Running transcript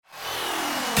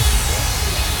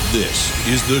This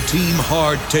is the Team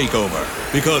Hard Takeover,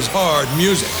 because hard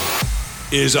music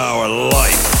is our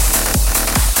life.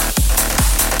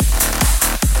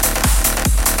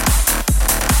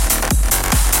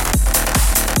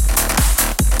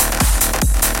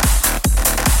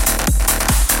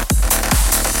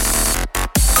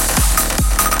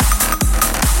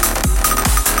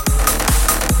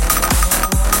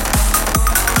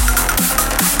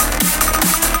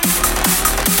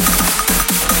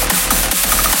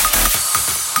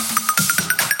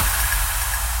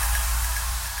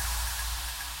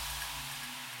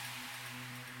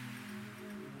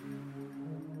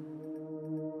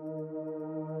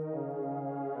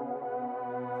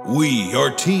 We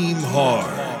are Team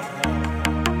Hard.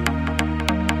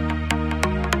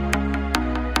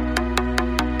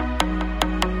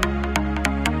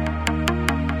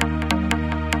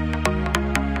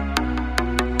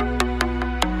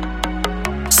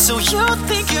 So you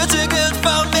think you're too good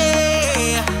for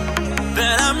me,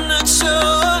 but I'm not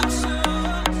sure.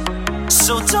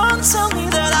 So don't tell me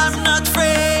that I'm not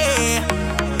free,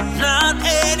 not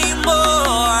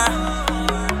anymore,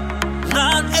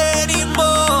 not anymore,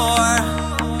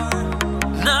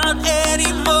 not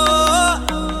anymore,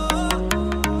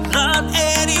 not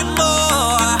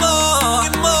anymore,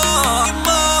 more.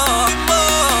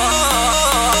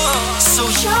 So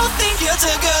you think you're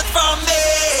too good for me.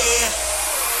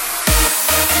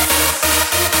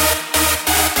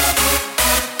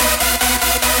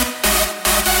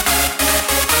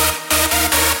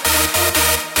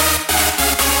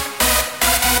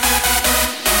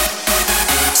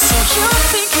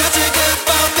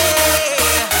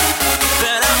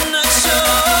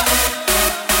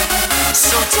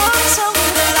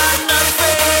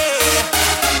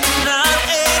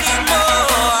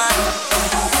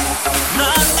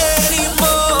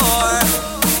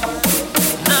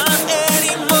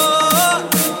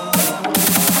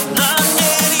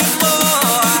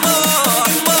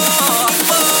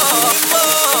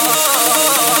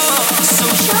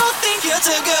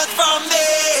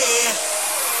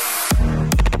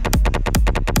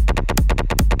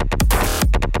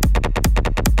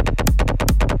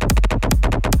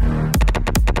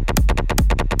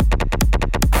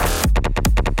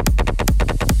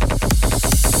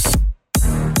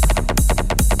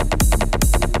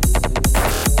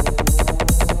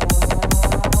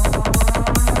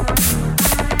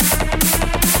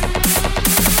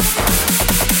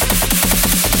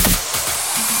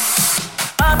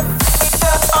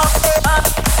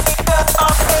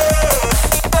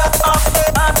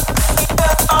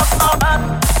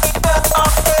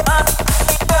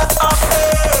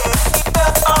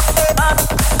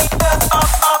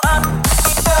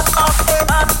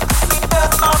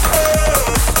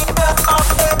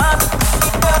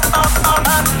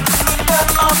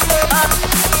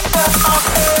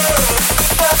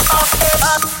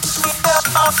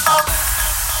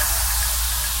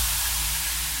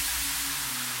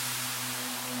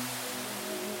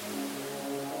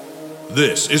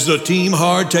 This is the Team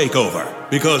Hard Takeover,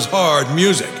 because hard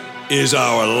music is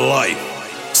our life.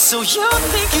 So you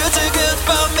think you're too good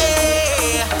for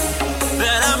me,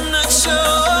 but I'm not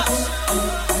sure.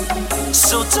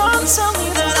 So don't tell me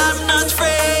that I'm not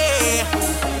free,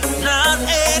 not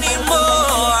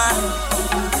anymore.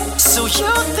 So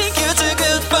you think you're too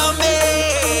good for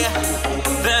me,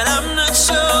 but I'm not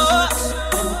sure.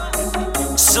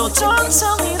 So don't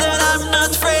tell me that I'm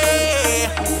not free,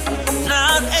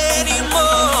 not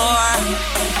anymore,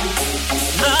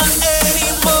 not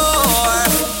anymore,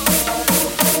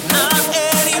 not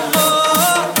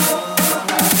anymore,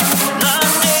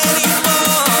 not anymore.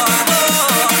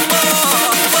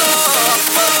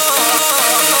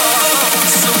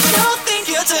 So you think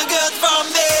you're too good for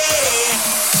me.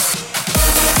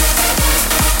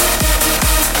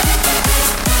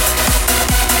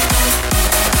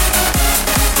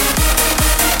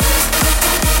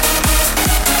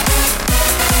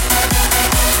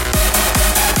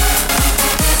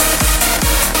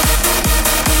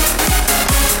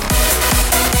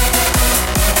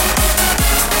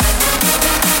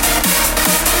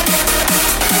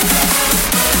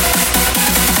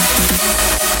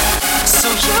 So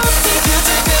you think you're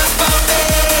too good for me.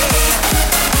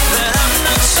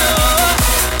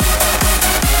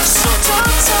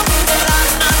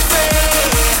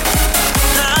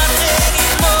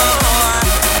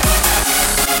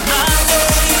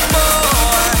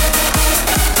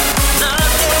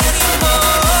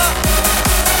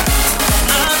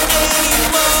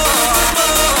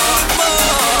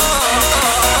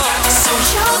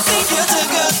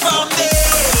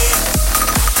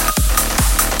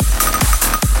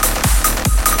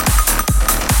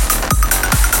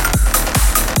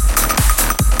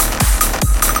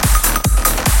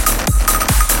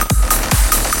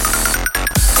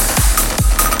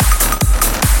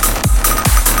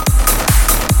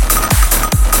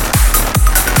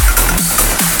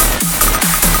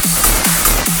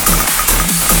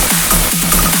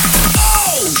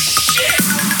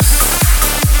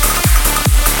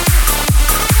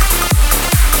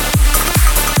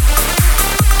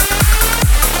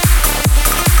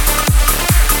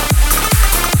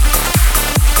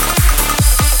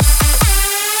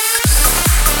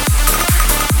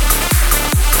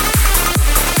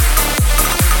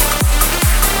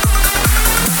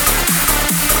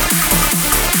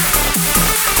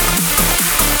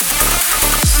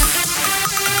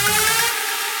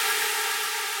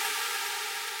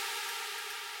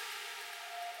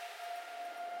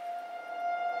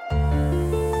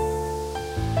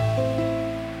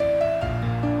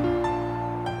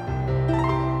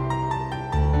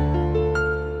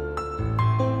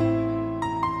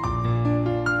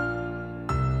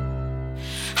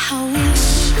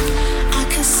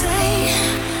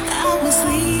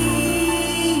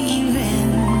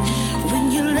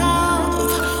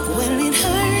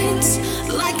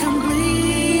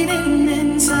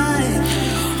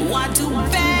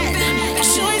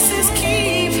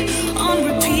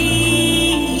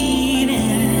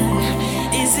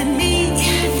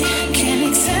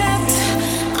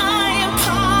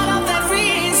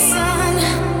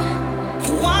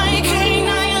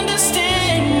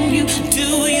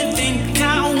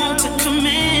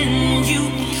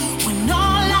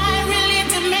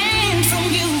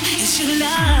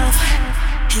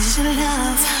 Is your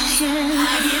love? Yeah.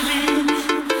 I give in,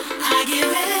 I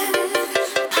give in,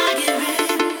 I give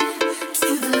in to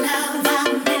the love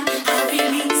I'm in. I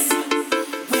release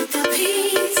with the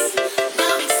peace.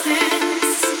 Love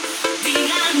extends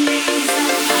beyond reason.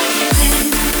 I give in,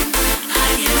 I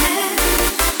give in,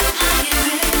 I give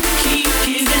in. Keep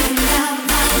giving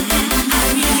love I'm in. I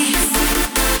release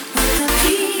with the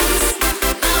peace.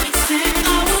 Love extends.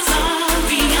 I was all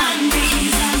beyond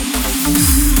reason.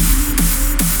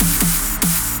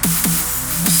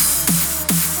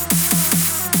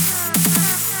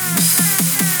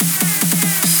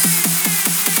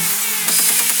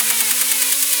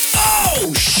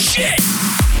 Oh, shit!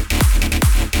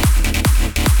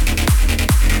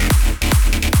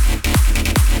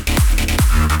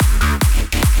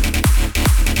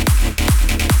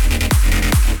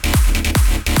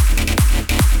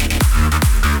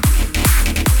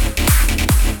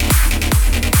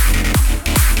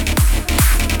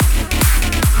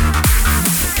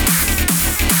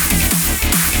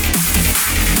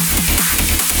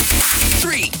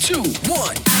 Three, two,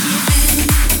 one.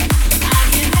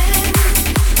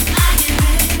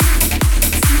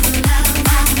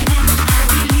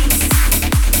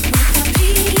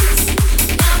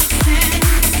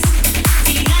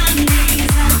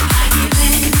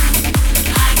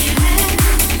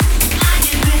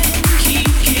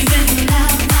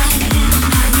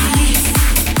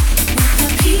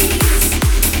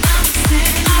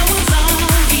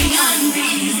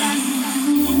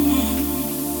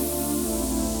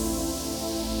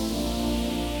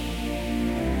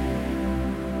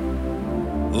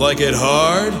 Like it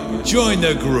hard? Join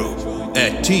the group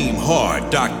at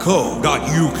teamhard.co.uk.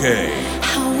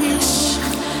 I wish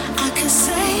I could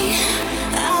say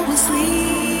I was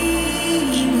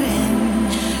leaving.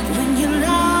 When you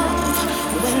love,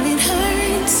 well it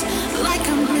hurts like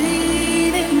I'm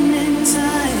bleeding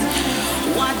inside.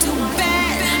 Why do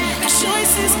bad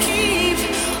choices keep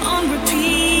on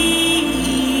repeating?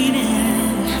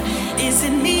 Is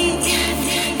it me?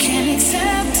 Can't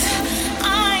accept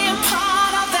I am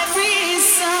part of that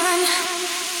reason.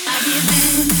 I give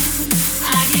in,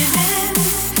 I give in,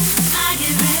 I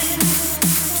give in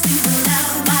to the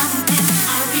love I'm in.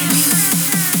 I release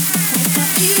with the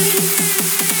peace.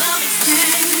 Love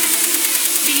extends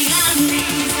beyond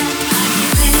reason. I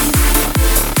give in.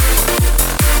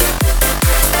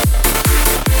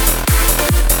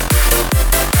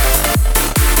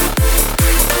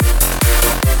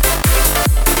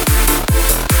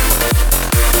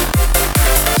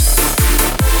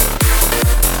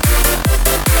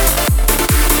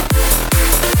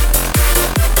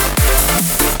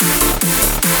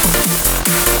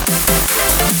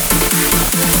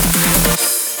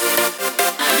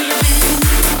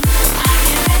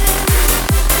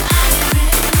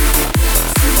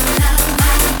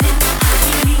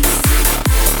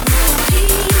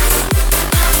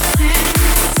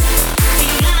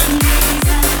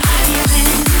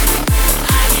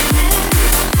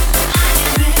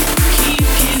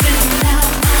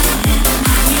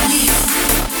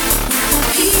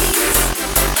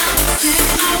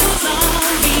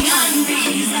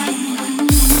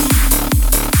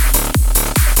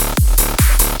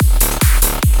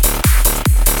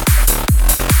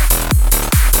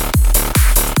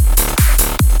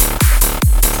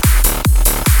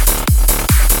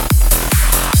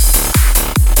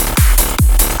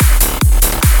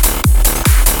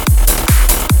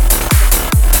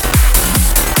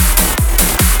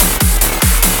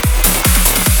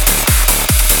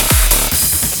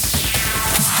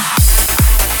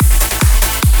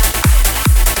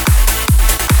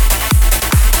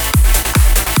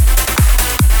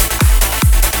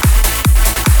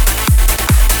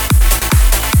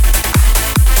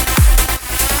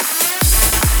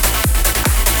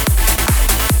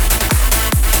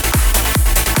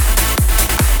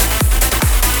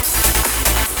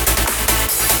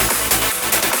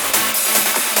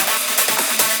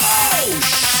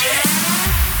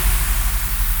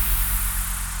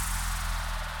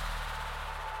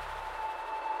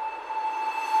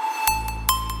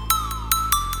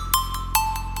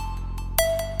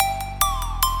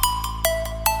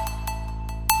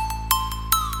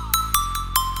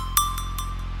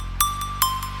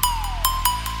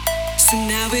 So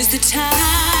now is the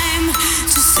time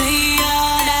to say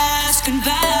our last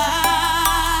goodbye.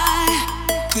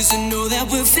 'Cause I know that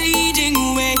we're fading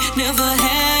away, never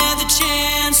had the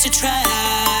chance to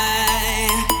try.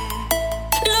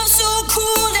 Love so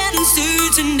cool and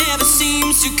uncertain, never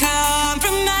seems to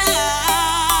compromise.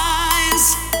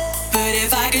 But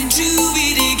if I could do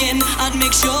it again, I'd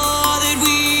make sure that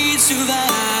we'd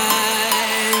survive.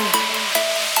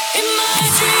 In my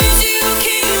dreams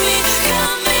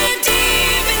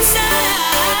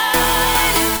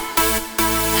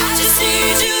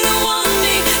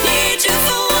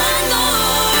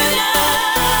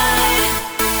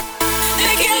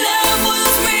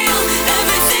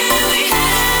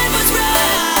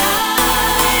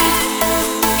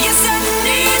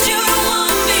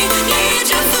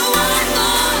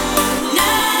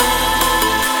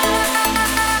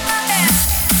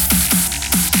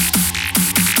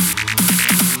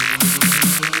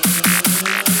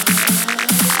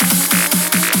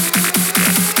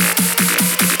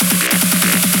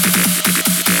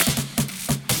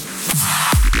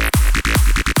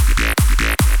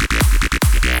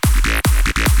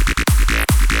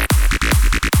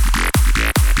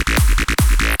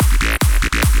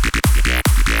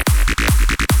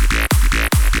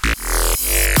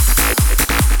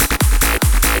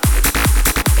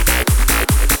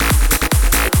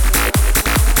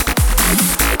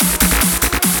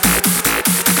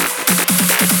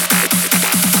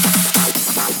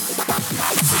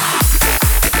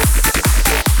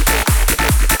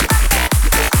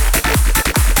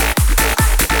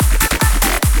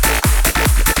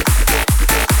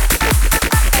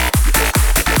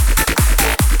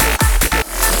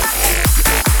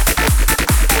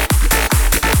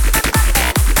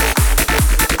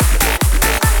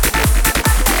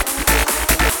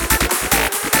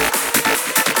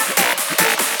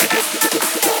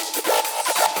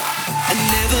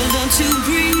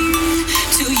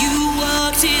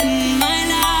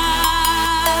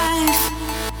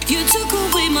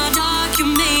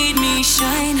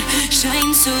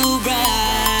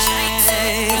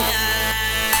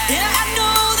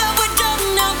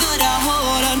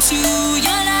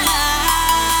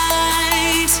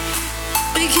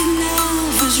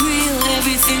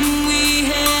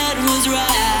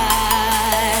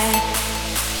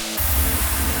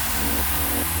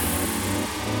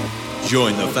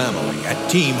Join the family at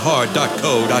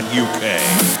teamhard.co.uk.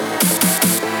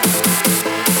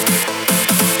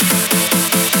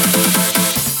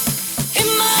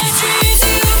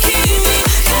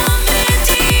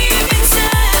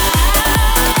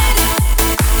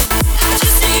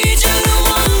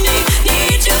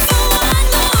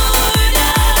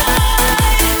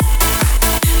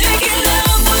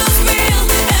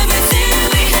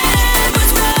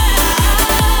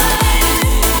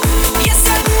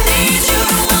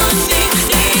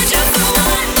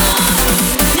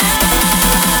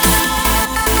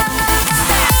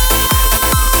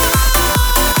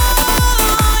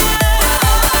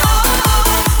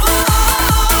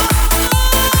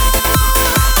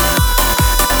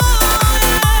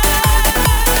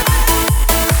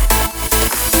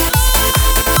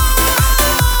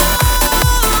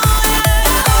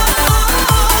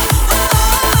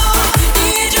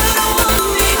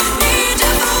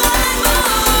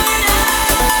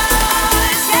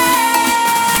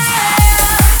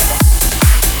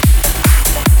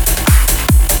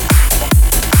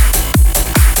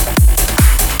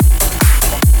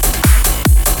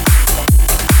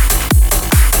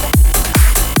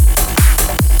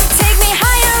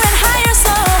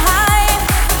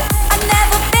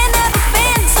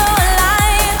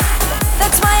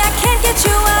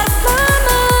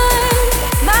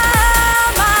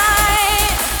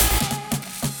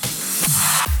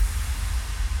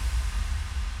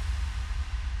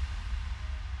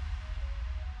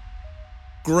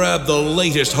 Grab the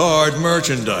latest hard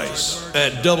merchandise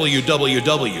at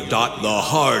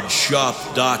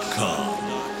www.thehardshop.com.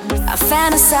 I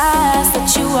fantasize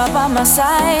that you are by my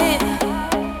side.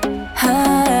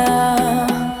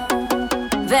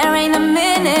 There ain't a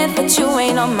minute that you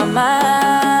ain't on my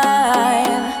mind.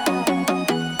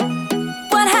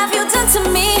 What have you done to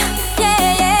me?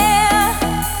 Yeah, yeah.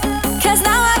 'Cause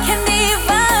now I can't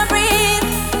even breathe.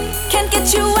 Can't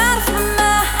get you out of my mind.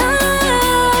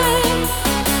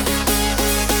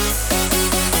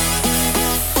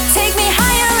 Take me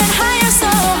higher and higher, so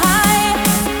high.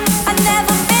 I've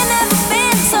never been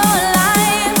so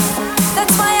alive.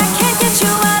 That's why I can't get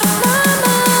you out of my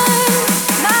mind.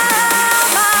 My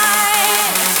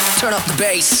mind. Turn up the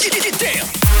bass. Damn.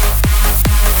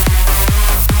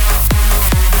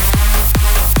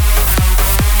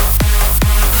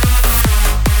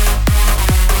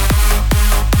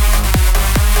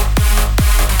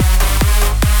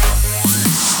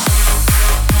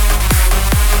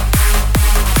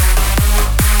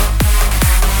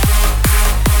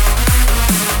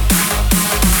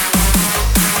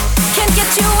 Can't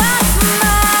get you out of my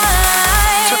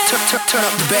mind. Turn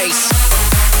up the bass.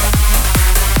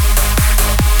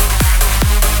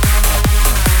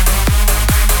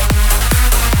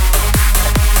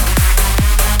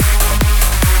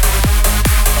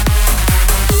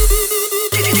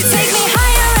 Take me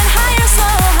higher and higher, so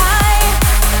high.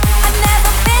 I've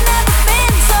never been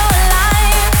so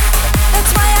alive.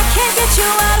 That's why I can't get you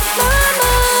out of my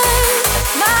mind.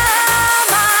 My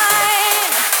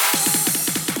mind.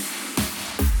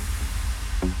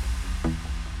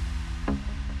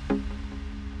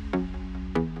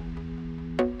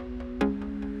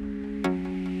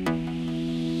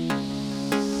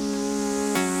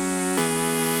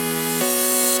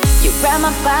 You grab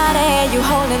my body, you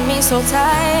holding me so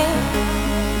tight.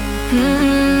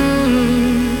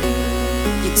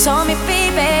 You told me,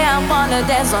 baby, I wanna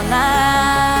dance all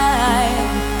night.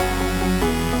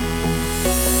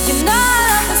 You know I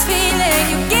love this feeling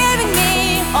you're giving me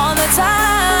all the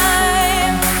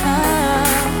time.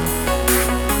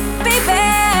 Baby,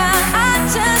 I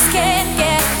just can't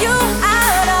get you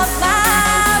out of my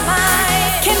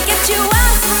mind. Can't get you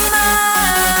out of my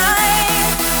mind.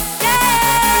 Yeah,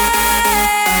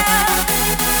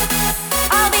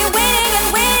 I'll be waiting and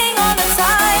waiting all the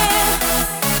time.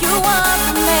 You want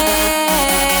from me.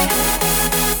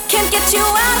 Can't get you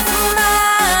out of my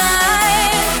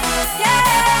mind. Yeah,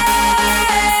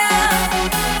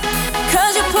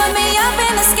 'cause you put me up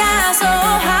in the sky so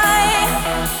high.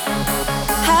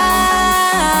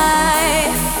 High.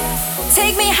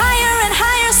 Take me higher and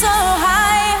higher, so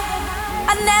high.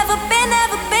 I've never been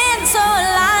so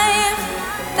alive.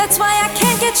 That's why I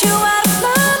can't get you out of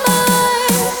my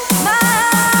mind. My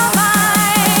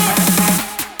mind.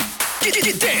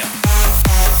 Damn.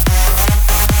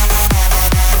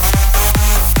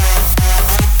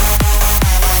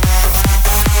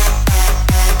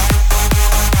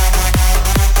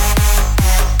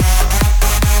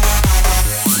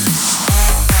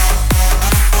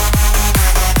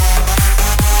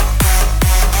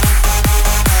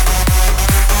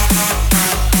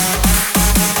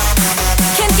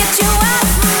 Can't get you out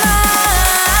of my mind.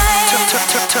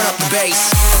 Turn up the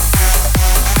bass.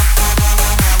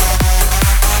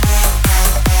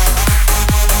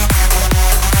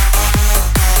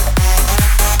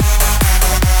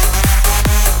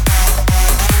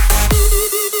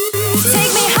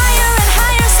 Take me higher and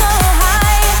higher, so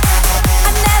high.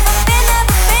 I've never been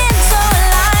so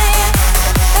alive.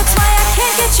 That's why I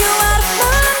can't get you out of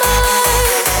my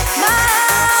mind.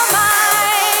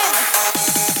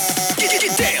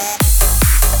 Get down.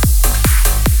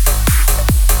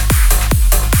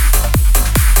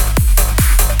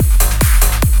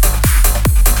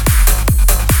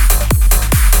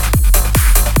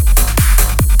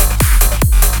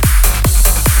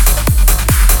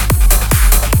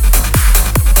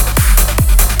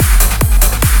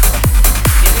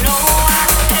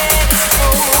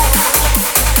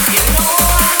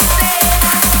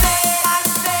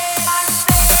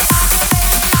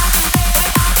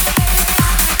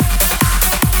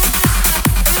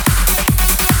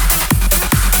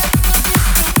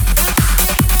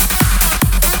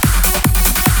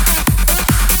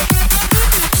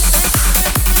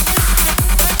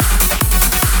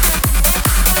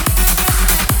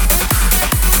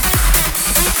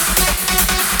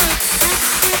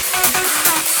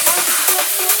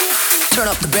 Turn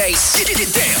up the bass.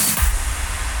 Get down.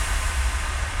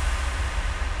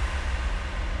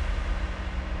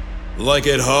 Like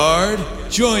it hard?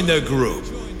 Join the group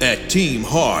at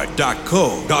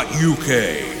teamhard.co.uk.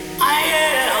 I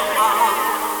am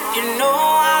hard. You know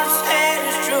I'm saying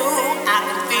it's true. I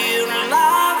can feel the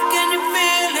love. Can you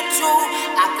feel it too?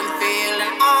 I can feel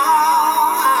it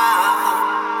all.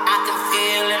 I can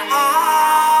feel it all.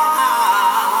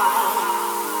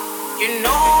 You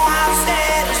know I'm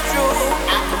saying it's true.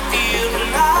 I can feel the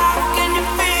love. Can you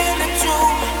feel it too?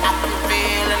 I can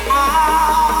feel it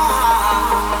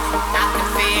all. I can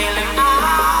feel it all.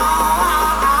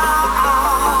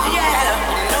 Yeah.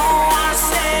 You know I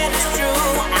said it's true.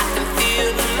 I can feel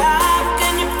the love.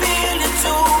 Can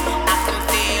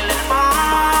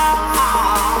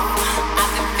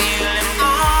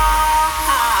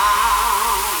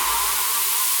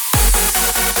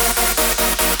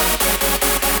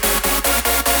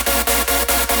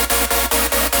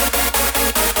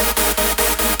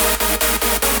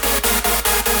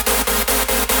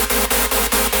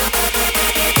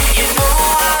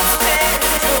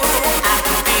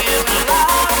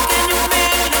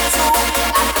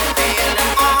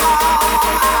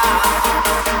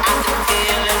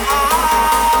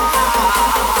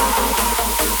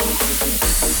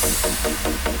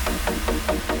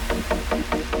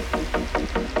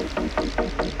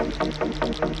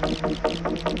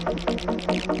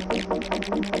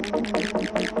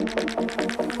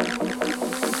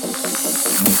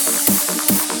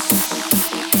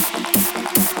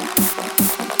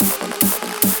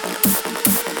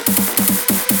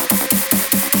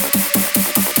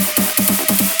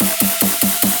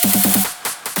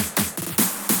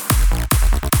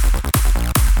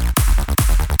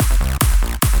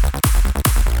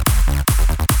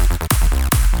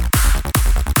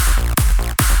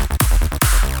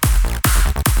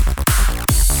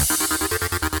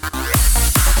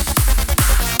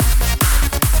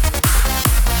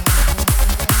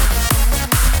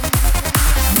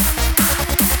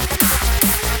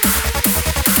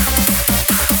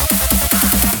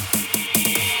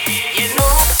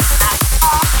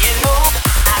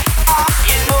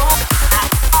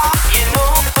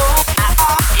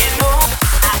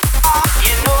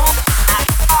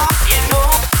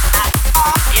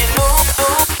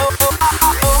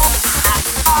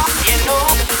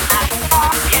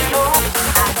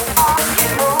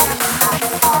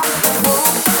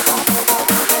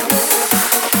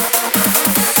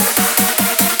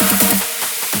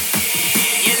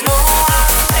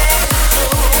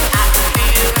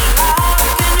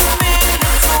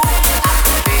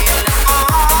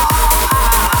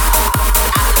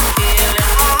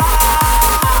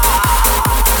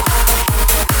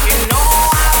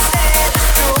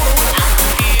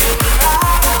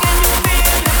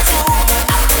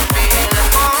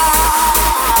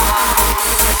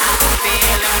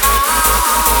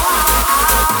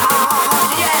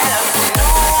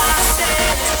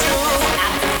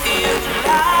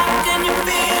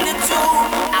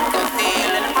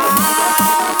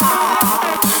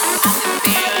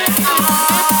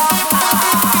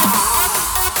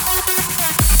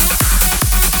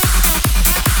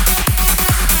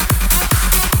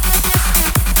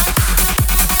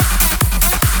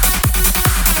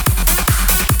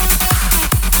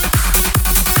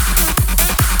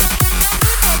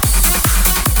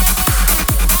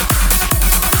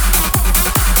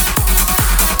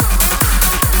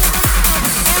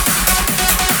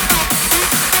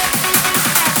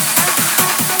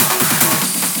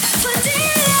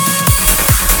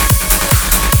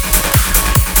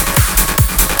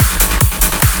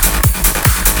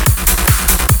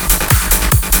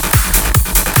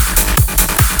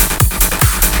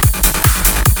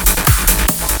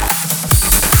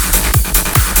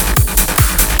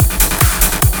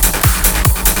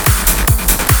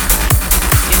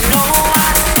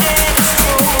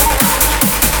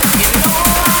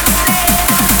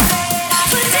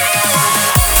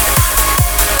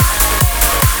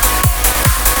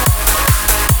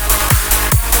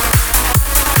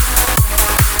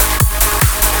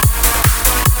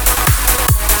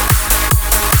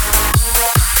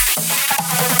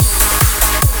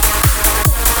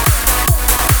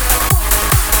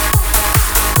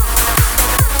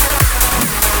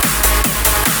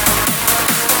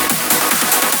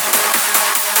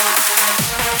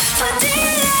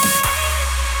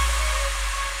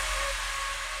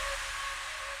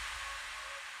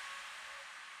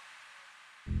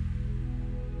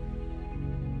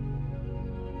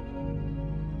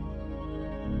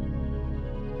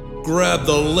Grab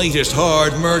the latest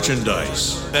hard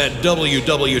merchandise at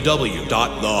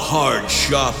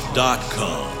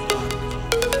www.thehardshop.com.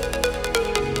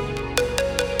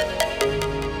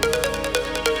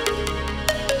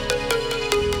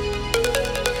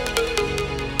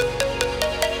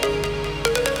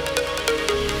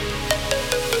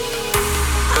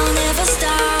 I'll never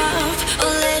stop or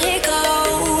let it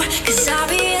go, 'cause I'll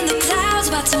be in the clouds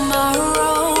by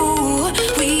tomorrow.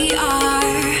 We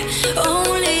are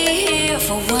only here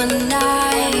for one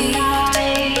night,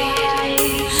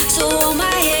 so hold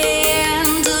my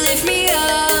hand to lift me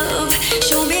up.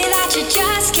 Show me that you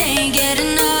just can't get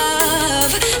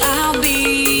enough. I'll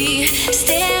be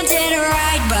standing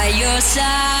right by your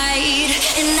side,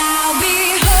 and I'll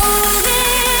be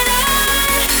holding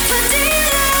on for dear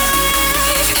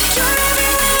life. Your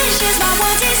every wish is my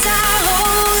one desire.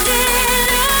 Holding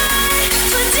on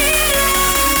for dear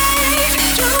life.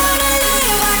 You wanna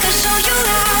live, I can show you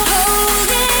how.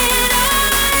 Holding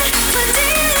on for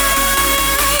dear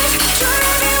life. Your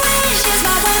every wish is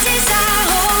my one desire.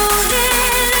 Holding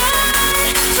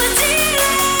on for dear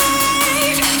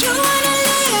life. You wanna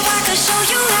live, I can show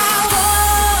you how.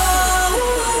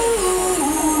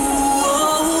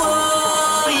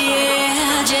 Oh,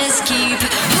 yeah, just keep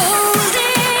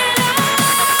holding on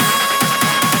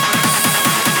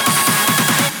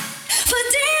for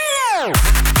dear life.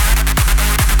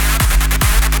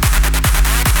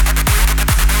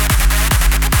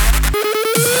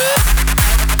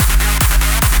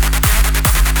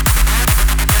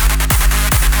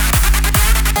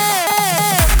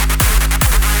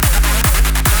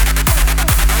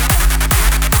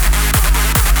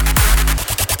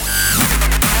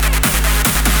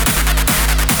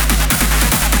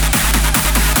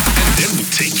 And then we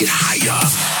take it higher.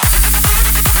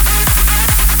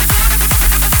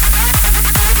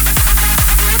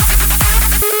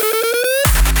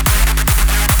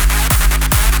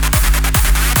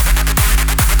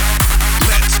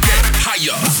 Let's get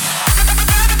higher.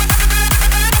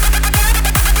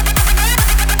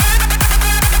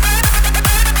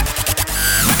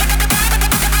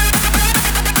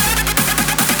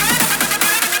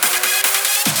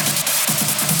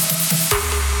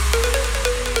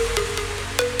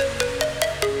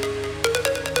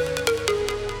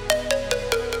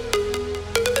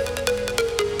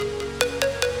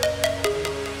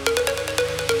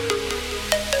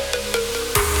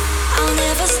 I'll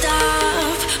never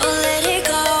stop or let it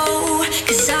go,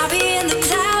 'cause I'll be in the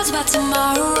clouds by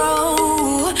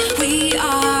tomorrow. We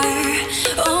are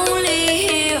only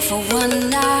here for one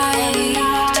night,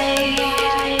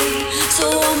 so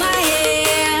hold my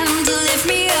hand to lift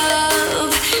me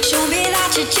up. Show me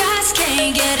that you just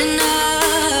can't get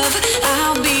enough.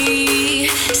 I'll be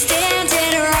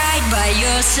standing right by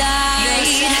your side.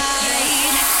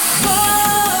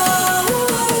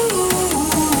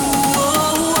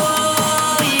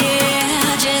 Oh,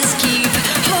 yeah, just keep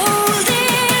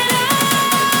holding on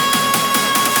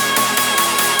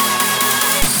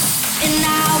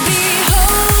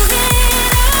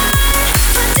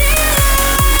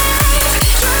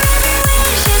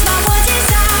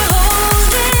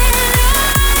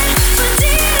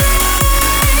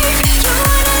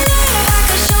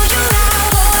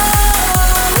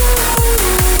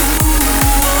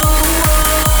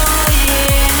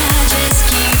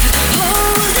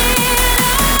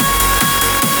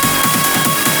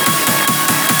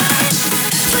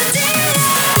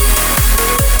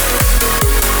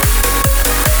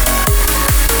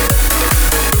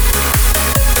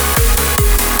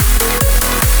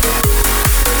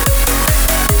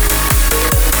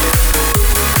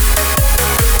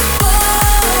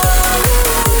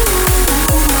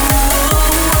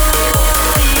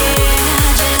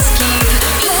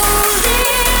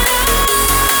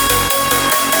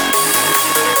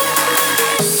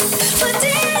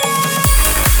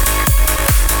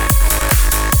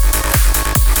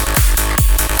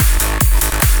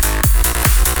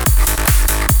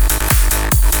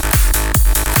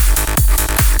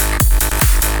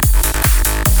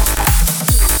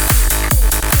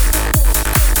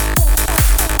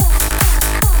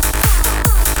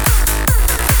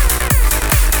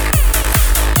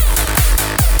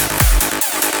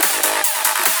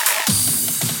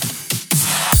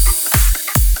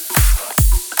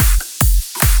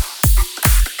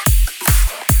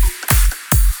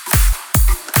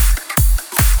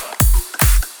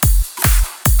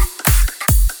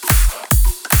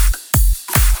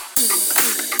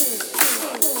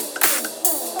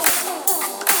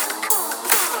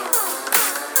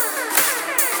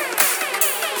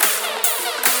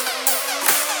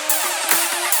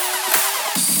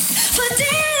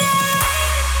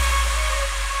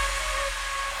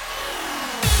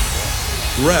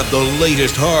Grab the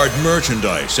latest hard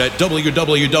merchandise at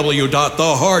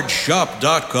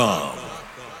www.thehardshop.com.